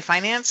looked at my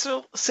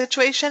financial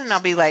situation, and I'll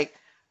be like,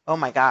 oh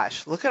my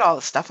gosh, look at all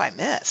the stuff I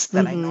missed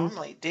that I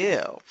normally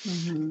do.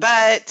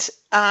 But,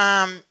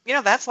 you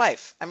know, that's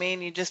life. I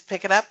mean, you just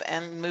pick it up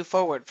and move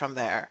forward from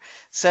there.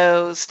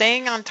 So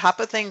staying on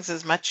top of things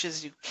as much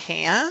as you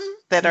can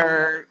that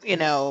are, you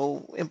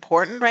know,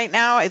 important right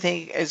now, I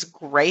think is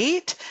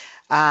great.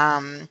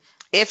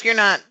 If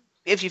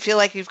you feel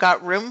like you've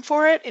got room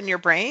for it in your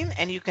brain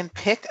and you can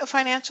pick a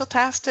financial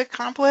task to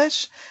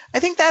accomplish,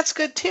 I think that's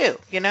good too.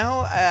 You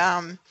know,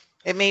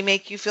 it may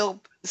make you feel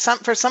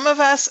for some of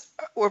us,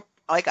 we're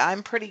like,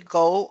 I'm pretty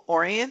goal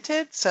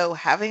oriented. So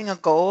having a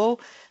goal,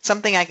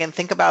 something I can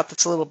think about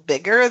that's a little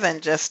bigger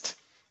than just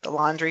the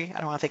laundry. I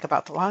don't want to think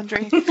about the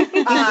laundry.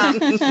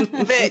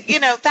 But,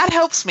 you know, that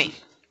helps me,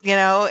 you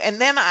know,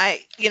 and then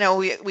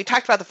we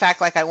talked about the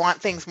fact, like, I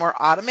want things more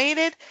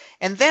automated.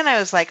 And then I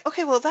was like,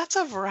 okay, well, that's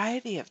a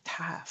variety of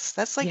tasks.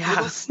 That's like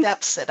little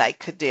steps that I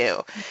could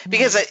do,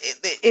 because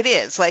it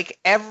is like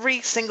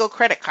every single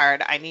credit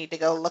card I need to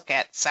go look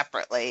at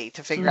separately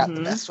to figure out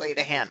the best way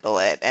to handle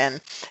it. And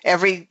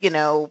every, you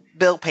know,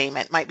 bill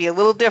payment might be a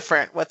little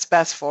different, what's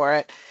best for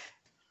it.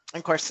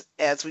 Of course,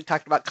 as we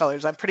talked about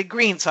colors, I'm pretty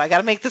green, so I got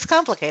to make this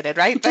complicated,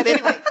 right? But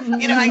anyway,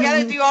 you know, I got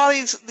to do all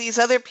these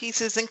other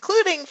pieces,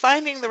 including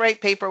finding the right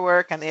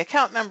paperwork and the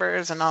account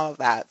numbers and all of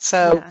that.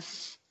 So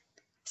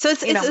So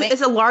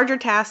it's a larger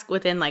task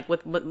within like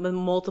with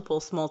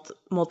multiples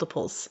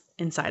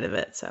inside of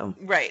it. So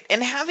right.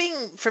 And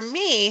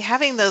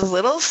having those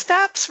little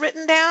steps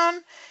written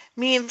down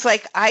means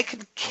like I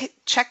could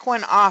check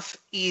one off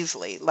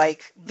easily.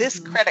 Like this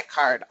credit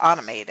card,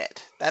 automate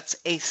it. That's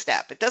a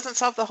step. It doesn't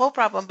solve the whole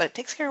problem, but it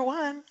takes care of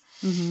one.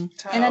 So.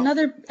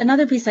 And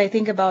another piece I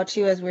think about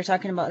too, as we're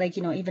talking about, like,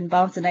 even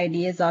bouncing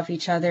ideas off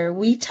each other,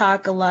 we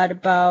talk a lot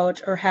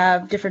about or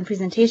have different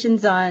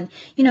presentations on,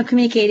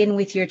 communicating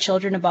with your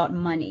children about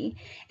money.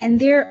 And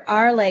there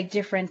are like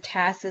different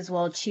tasks as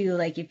well too,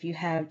 like if you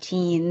have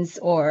teens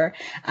or,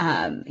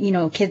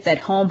 kids at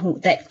home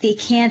that they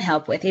can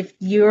help with. If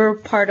you're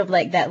part of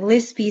like that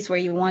list piece where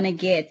you want to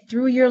get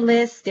through your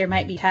list, there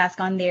might be tasks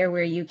on there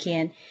where you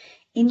can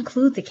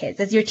include the kids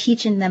as you're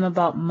teaching them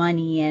about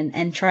money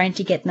and trying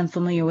to get them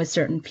familiar with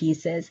certain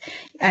pieces.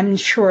 I'm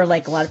sure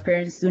like a lot of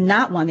parents do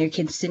not want their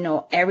kids to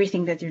know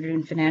everything that they're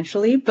doing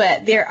financially,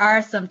 but there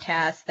are some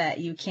tasks that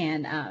you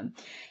can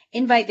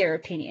invite their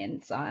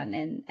opinions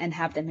on and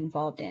have them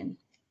involved in.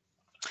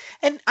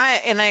 And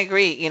I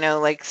agree,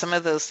 like some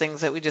of those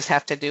things that we just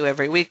have to do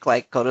every week,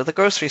 like go to the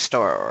grocery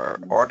store or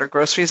order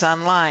groceries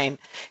online.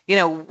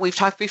 We've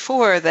talked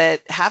before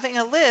that having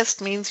a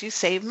list means you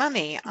save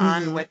money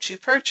on what you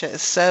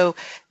purchase. So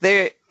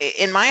there,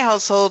 in my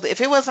household, if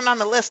it wasn't on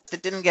the list,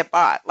 it didn't get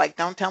bought. Like,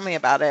 don't tell me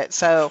about it.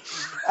 So,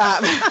 but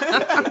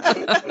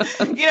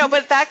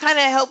that kind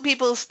of helped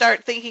people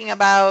start thinking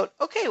about,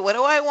 okay, what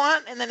do I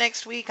want in the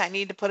next week? I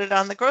need to put it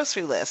on the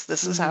grocery list.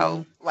 This is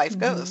how life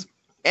goes.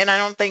 And I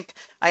don't think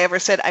I ever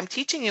said, I'm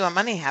teaching you a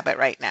money habit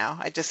right now.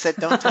 I just said,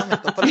 don't tell me,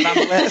 but put it on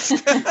the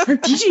list. I'm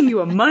teaching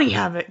you a money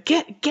habit.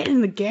 Get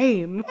in the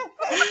game.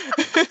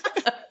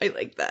 I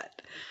like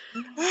that.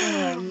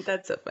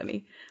 That's so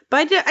funny.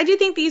 But I do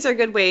think these are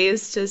good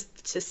ways to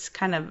just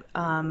kind of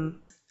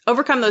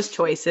overcome those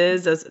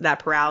choices, that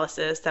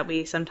paralysis that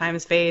we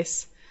sometimes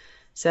face.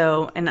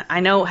 So, and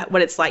I know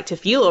what it's like to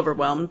feel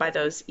overwhelmed by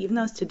even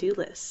those to-do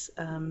lists.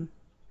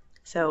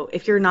 So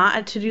if you're not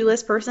a to-do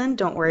list person,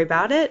 don't worry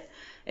about it.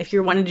 If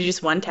you're wanting to do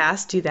just one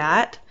task, do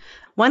that.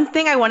 One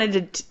task I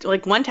wanted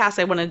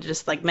to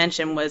just like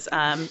mention was,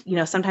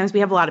 sometimes we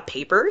have a lot of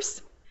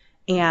papers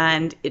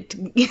and it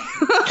going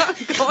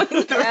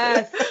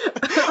yes.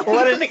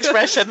 What an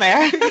expression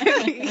there.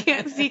 You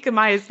can't see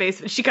Kamaya's face,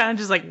 but she kind of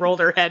just like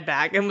rolled her head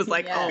back and was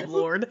like, yes. Oh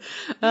Lord.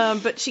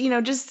 But she,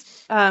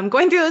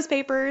 going through those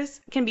papers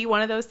can be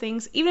one of those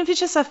things, even if it's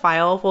just a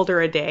file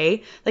folder a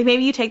day. Like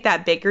maybe you take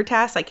that bigger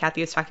task, like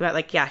Kathy was talking about,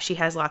 like, yeah, she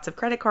has lots of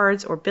credit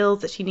cards or bills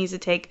that she needs to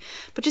take,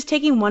 but just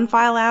taking one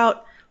file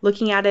out,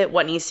 looking at it,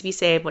 what needs to be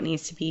saved, what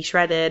needs to be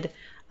shredded,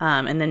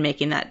 and then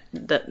making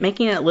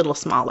it a little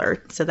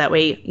smaller. So that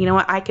way, you know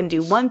what, I can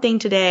do one thing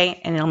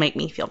today and it'll make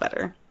me feel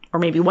better. Or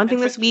maybe one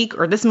thing this week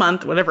or this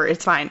month, whatever,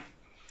 it's fine.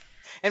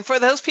 And for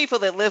those people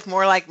that live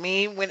more like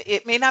me, when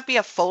it may not be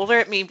a folder,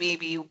 it may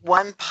be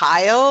one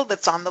pile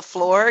that's on the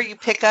floor you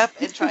pick up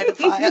and try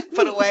to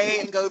put away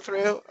and go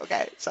through.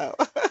 Okay, so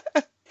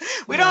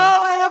we don't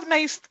all have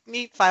nice,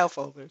 neat file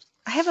folders.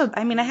 I have a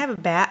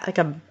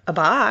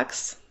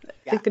box.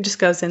 Yeah. It just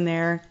goes in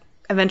there.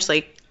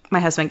 Eventually, my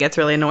husband gets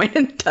really annoyed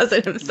and does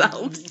it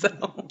himself,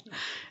 so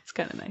it's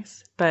kind of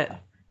nice. But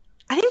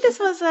I think this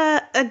was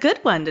a good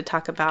one to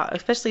talk about,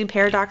 especially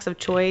paradox of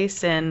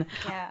choice. And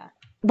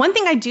one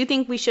thing I do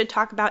think we should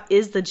talk about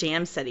is the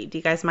jam study. Do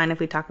you guys mind if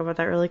we talk about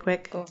that really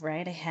quick? Go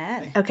right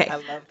ahead. Okay. I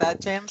love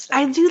that jam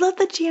study. I do love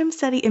the jam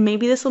study, and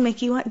maybe this will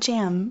make you want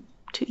jam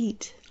to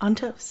eat on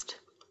toast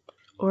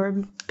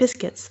or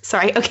biscuits.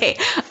 Sorry. Okay.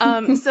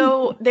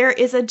 So there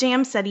is a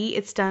jam study.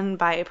 It's done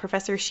by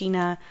Professor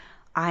Sheena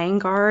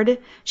Iyengar.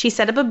 She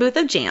set up a booth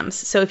of jams.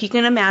 So if you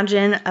can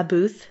imagine a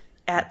booth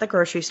at the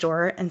grocery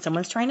store and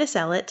someone's trying to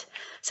sell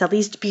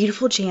these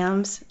beautiful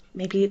jams.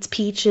 Maybe it's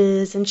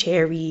peaches and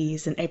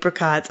cherries and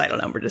apricots. I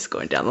don't know. We're just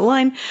going down the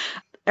line.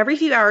 Every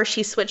few hours,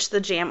 she switched the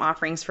jam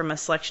offerings from a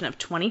selection of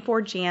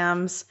 24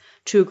 jams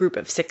to a group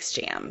of 6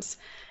 jams.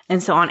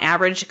 And so on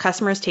average,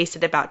 customers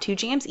tasted about 2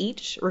 jams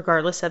each,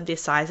 regardless of the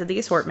size of the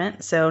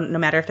assortment. So no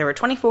matter if there were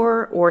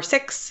 24 or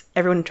 6,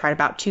 everyone tried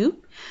about 2.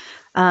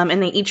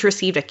 And they each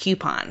received a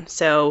coupon.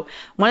 So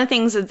one of the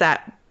things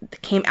that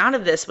came out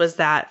of this was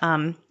that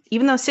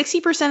even though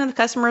 60% of the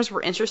customers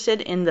were interested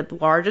in the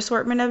large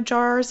assortment of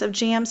jars of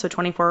jam, so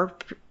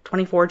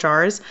 24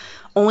 jars,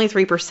 only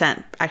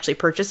 3% actually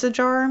purchased a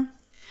jar.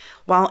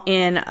 While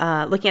in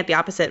looking at the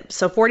opposite,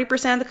 so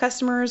 40% of the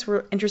customers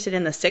were interested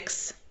in the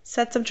 6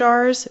 sets of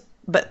jars,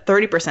 but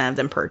 30% of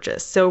them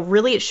purchased. So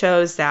really it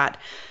shows that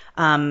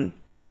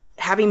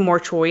having more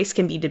choice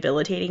can be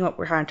debilitating, what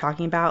we're kind of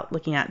talking about,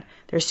 looking at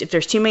if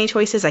there's too many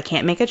choices, I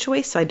can't make a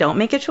choice, so I don't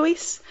make a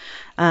choice.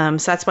 So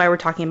that's why we're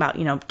talking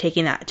about,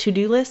 taking that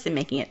to-do list and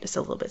making it just a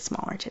little bit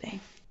smaller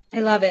today. I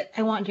love it.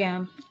 I want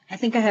jam. I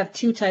think I have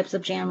 2 types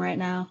of jam right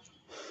now.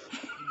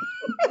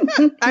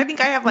 I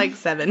think I have like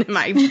 7 in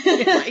my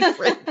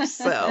fridge,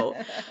 so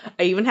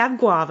I even have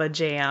guava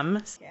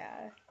jam.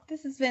 Yeah,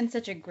 this has been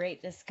such a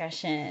great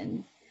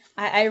discussion.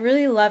 I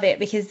really love it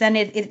because then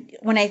it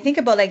when I think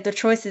about like the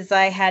choices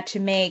I had to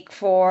make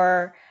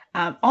for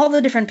all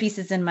the different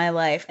pieces in my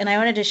life. And I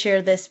wanted to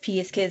share this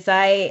piece because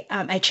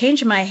I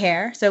changed my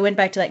hair. So I went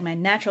back to like my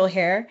natural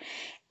hair.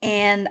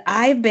 And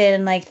I've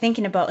been like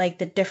thinking about like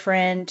the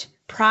different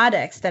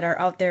products that are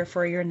out there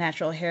for your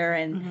natural hair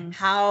and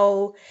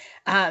how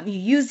you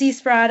use these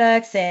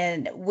products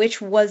and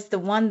which was the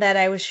one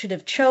that should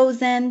have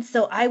chosen.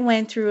 So I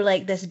went through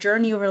like this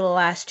journey over the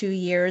last 2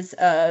 years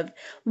of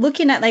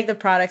looking at like the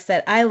products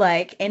that I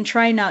like and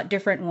trying out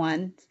different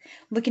ones.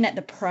 Looking at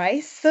the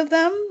price of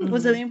them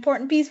was an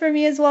important piece for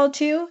me as well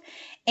too.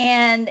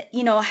 And,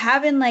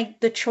 having like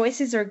the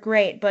choices are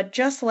great, but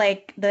just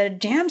like the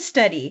jam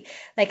study,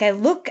 like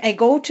I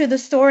go to the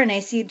store and I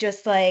see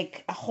just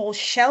like a whole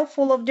shelf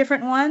full of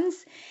different ones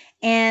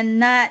and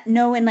not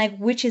knowing like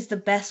which is the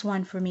best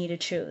one for me to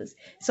choose.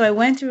 So I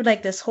went through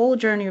like this whole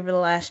journey over the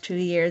last 2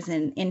 years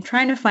and in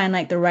trying to find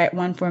like the right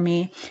one for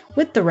me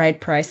with the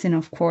right pricing,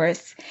 of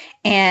course.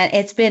 And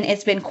it's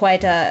been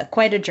quite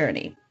a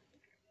journey.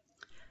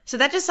 So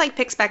that just like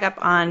picks back up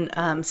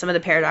on some of the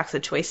paradox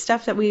of choice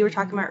stuff that we were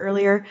talking about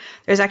earlier.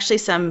 There's actually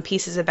some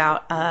pieces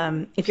about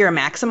if you're a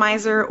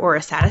maximizer or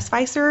a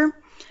satisficer.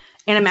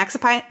 And a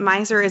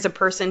maximizer is a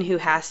person who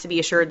has to be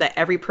assured that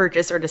every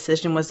purchase or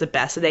decision was the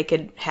best that they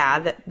could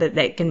have, that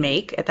they can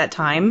make at that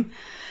time.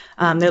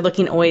 They're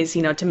looking always,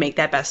 to make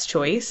that best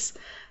choice.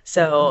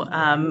 So,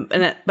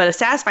 but a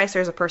satisficer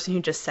is a person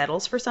who just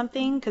settles for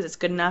something because it's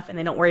good enough and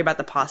they don't worry about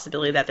the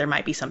possibility that there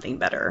might be something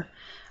better.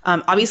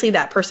 Obviously,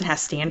 that person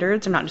has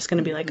standards. I'm not just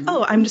going to be like,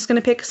 oh, I'm just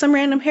going to pick some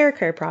random hair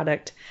care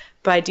product.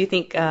 But I do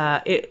think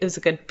it is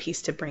a good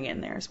piece to bring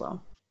in there as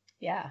well.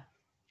 Yeah.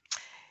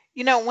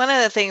 One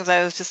of the things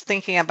I was just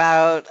thinking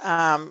about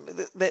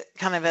that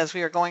kind of as we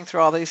were going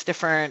through all these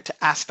different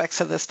aspects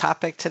of this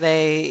topic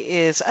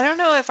today is I don't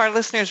know if our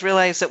listeners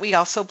realize that we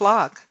also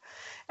blog.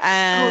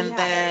 And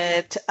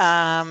that,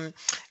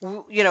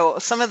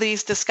 some of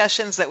these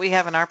discussions that we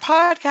have in our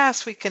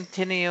podcast, we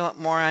continue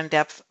more in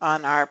depth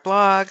on our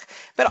blog,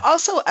 but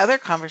also other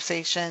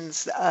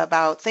conversations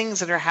about things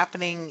that are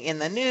happening in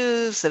the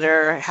news, that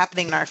are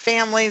happening in our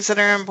families that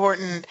are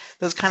important,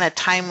 those kind of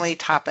timely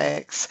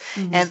topics.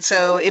 And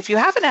so if you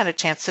haven't had a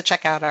chance to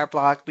check out our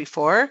blog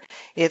before,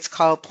 it's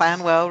called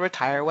Plan Well,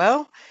 Retire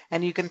Well,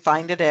 and you can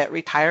find it at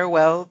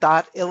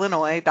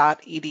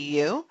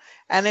retirewell.illinois.edu.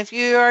 And if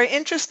you are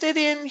interested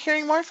in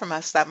hearing more from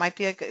us, that might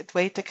be a good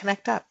way to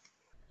connect up.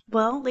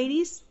 Well,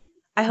 ladies,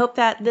 I hope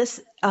that this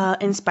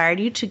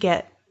inspired you to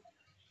get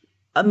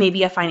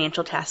maybe a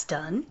financial task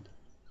done.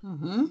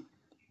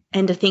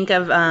 And to think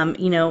of,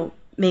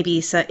 maybe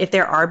if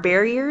there are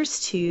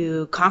barriers,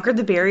 to conquer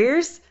the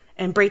barriers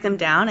and break them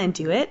down and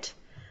do it.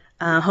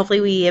 Hopefully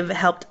we have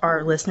helped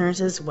our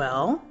listeners as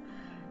well.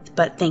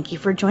 But thank you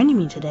for joining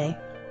me today.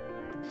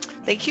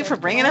 Thank you for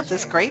bringing up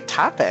this great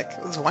topic.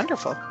 It was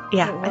wonderful.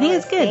 Yeah, I think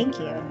it's good. Thank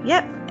you.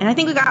 Yep. And I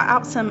think we got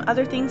out some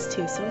other things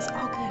too. So it's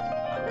all good.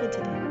 All good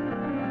today.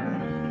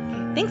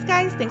 Okay. Thanks,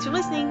 guys. Thanks for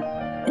listening.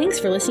 Thanks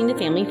for listening to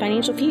Family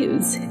Financial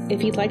Feuds.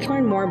 If you'd like to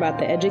learn more about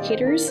the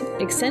Educators,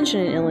 Extension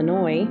in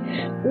Illinois,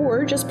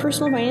 or just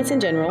personal finance in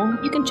general,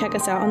 you can check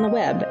us out on the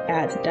web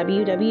at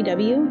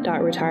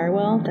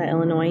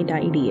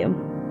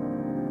www.retirewell.illinois.edu.